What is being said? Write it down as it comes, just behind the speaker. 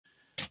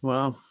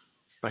Well,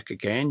 back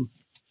again.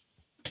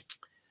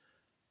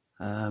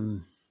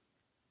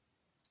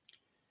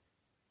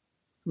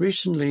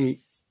 Recently,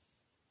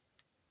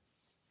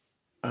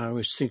 I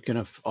was thinking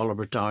of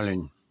Oliver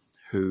Dowling,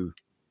 who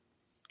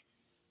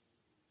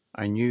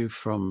I knew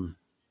from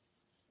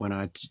when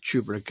I had the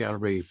Tubular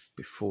Gallery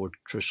before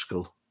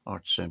Triskel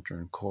Art Centre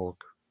in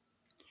Cork.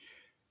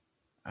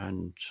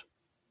 And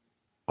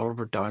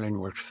Oliver Dowling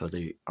worked for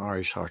the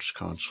Irish Arts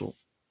Council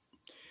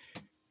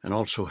and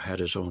also had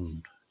his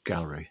own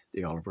gallery,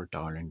 the Oliver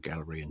Dowling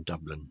Gallery in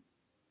Dublin.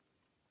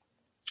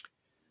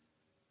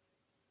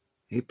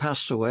 He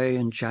passed away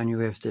in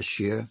January of this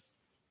year,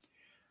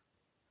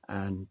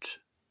 and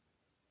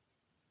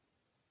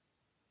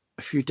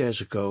a few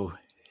days ago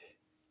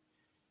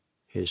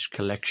his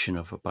collection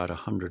of about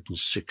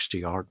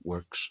 160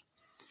 artworks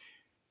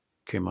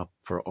came up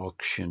for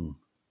auction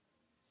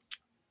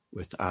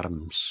with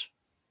Adams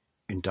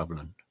in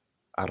Dublin,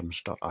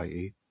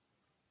 adams.ie.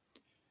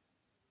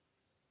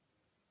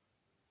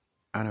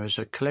 And it was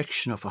a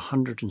collection of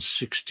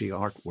 160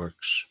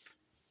 artworks.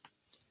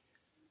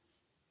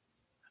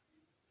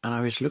 And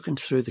I was looking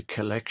through the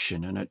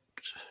collection, and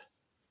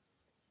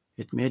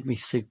it made me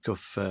think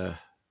of the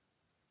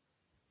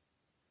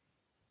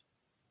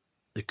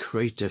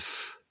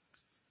creative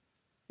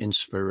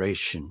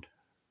inspiration.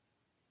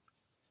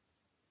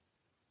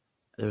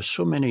 There are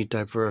so many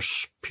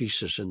diverse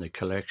pieces in the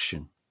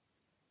collection.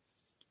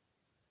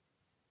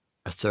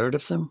 A third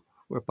of them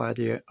were by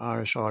the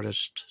Irish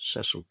artist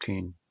Cecil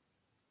Keane.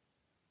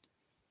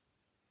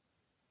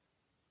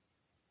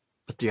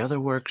 But the other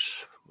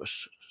works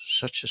was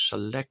such a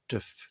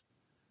selective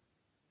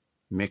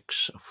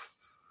mix of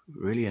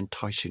really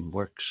enticing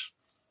works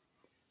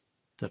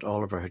that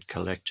Oliver had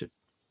collected.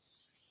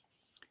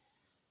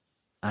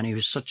 And he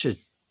was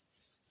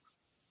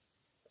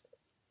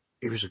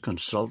a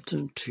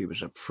consultant, he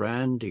was a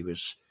friend, he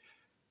was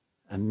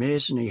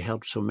amazing. He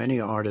helped so many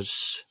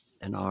artists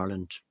in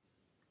Ireland.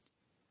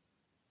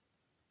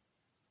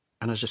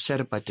 And as I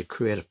said about the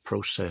creative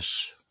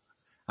process,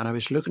 and I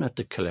was looking at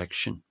the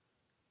collection,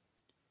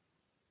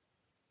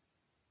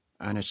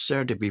 and it's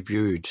there to be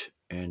viewed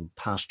in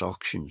past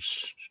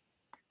auctions,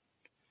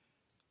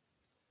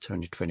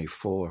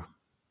 2024.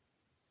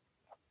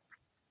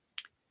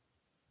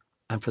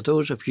 And for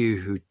those of you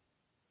who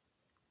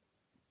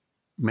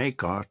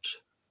make art,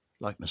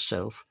 like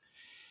myself,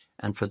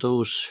 and for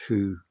those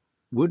who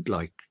would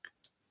like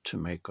to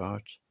make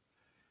art,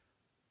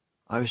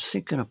 I was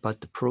thinking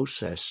about the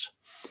process.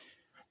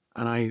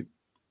 And I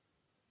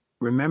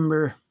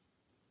remember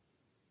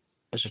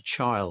as a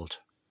child,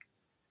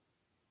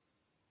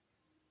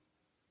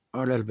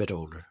 or a little bit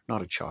older,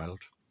 not a child,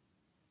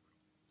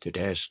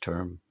 today's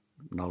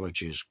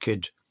terminology is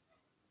kid.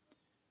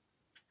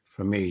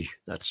 For me,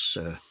 that's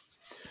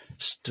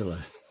still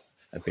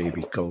a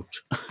baby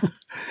coat.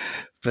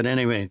 But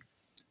anyway,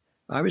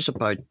 I was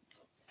about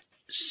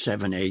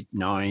 7, 8,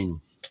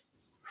 9,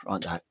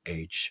 around that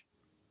age.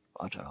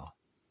 I don't know.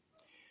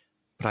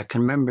 But I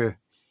can remember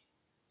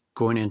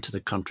going into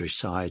the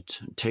countryside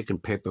and taking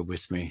paper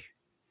with me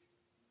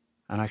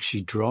and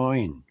actually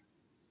drawing.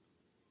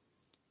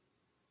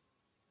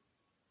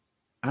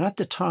 And at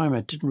the time,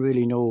 I didn't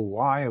really know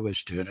why I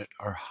was doing it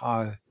or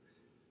how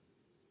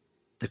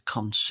the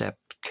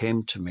concept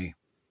came to me.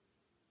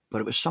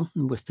 But it was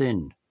something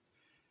within,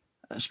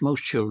 as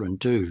most children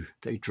do.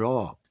 They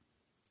draw.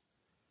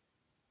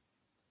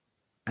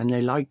 And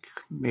they like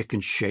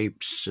making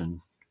shapes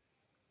and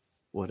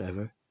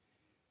whatever.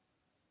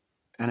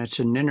 And it's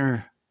an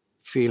inner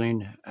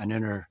feeling, an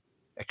inner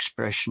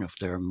expression of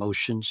their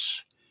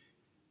emotions.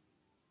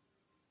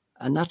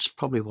 And that's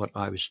probably what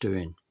I was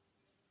doing.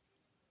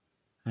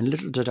 And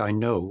little did I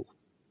know,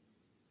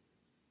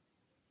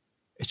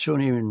 it's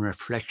only in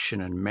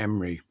reflection and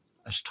memory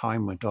as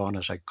time went on,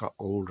 as I got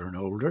older and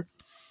older,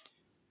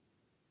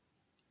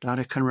 that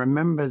I can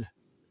remember.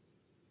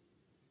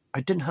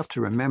 I didn't have to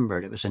remember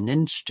it. It was an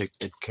instinct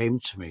that came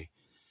to me.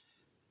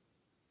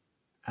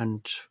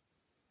 And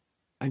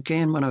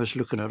again, when I was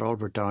looking at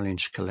Oliver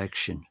Dowling's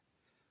collection,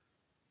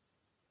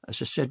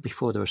 as I said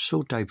before, they were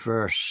so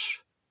diverse.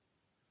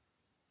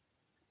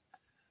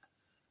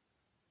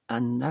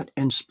 And that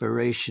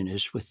inspiration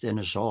is within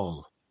us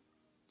all,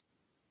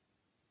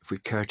 if we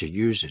care to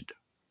use it.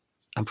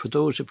 And for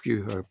those of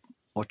you who are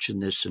watching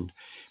this and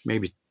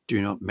maybe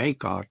do not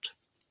make art,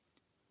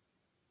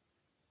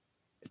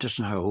 it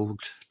doesn't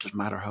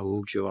matter how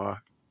old you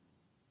are.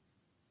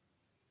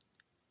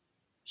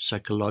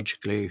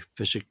 Psychologically,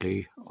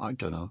 physically, I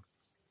don't know.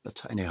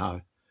 But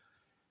anyhow,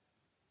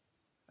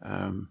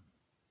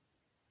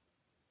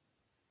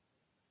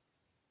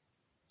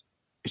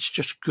 it's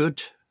just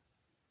good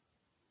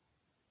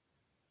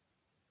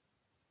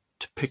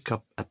to pick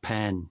up a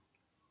pen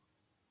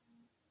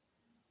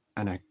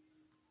and a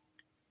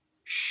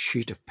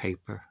sheet of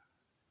paper.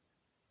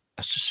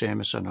 That's the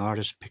same as an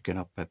artist picking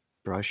up a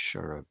brush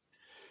or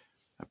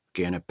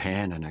again a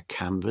pen and a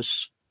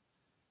canvas,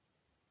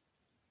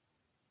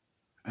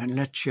 and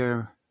let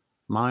your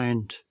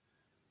mind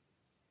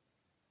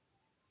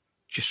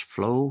just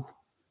flow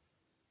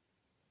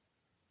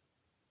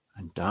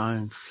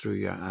down through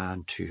your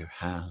hand to your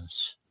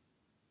hands,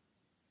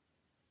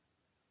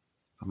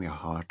 from your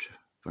heart,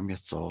 from your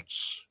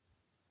thoughts,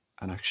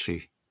 and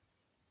actually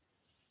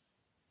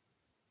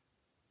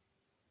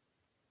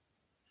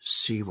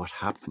see what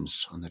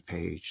happens on the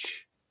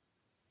page.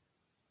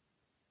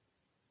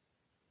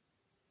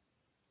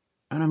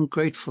 And I'm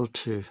grateful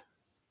to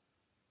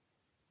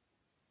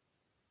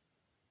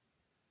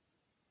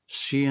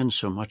seeing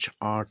so much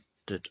art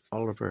that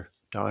Oliver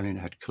Dowling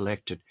had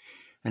collected,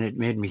 and it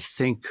made me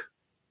think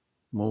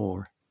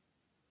more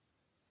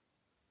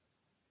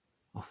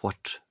of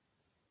what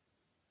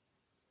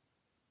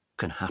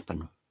can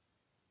happen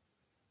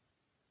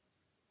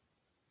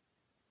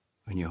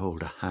when you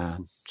hold a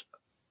hand,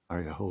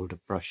 or you hold a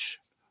brush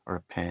or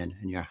a pen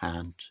in your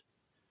hand.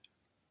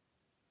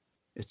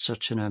 It's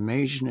such an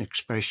amazing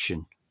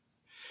expression.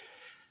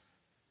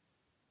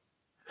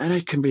 And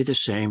it can be the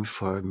same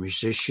for a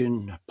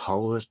musician, a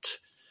poet,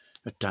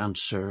 a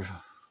dancer,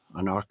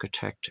 an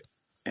architect,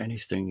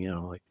 anything,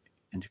 like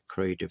in the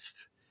creative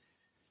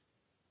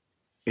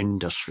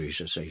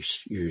industries as they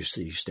use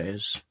these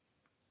days.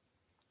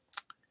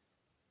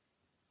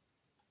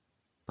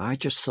 I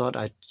just thought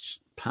I'd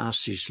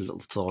pass these little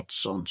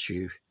thoughts on to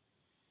you,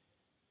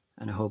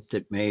 and I hope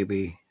that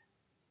maybe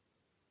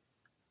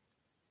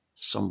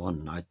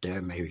someone out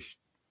there may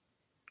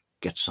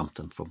get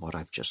something from what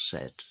I've just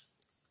said.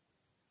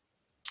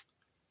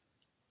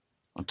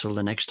 Until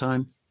the next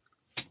time,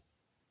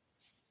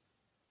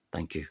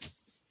 thank you.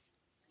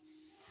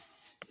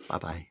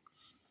 Bye-bye.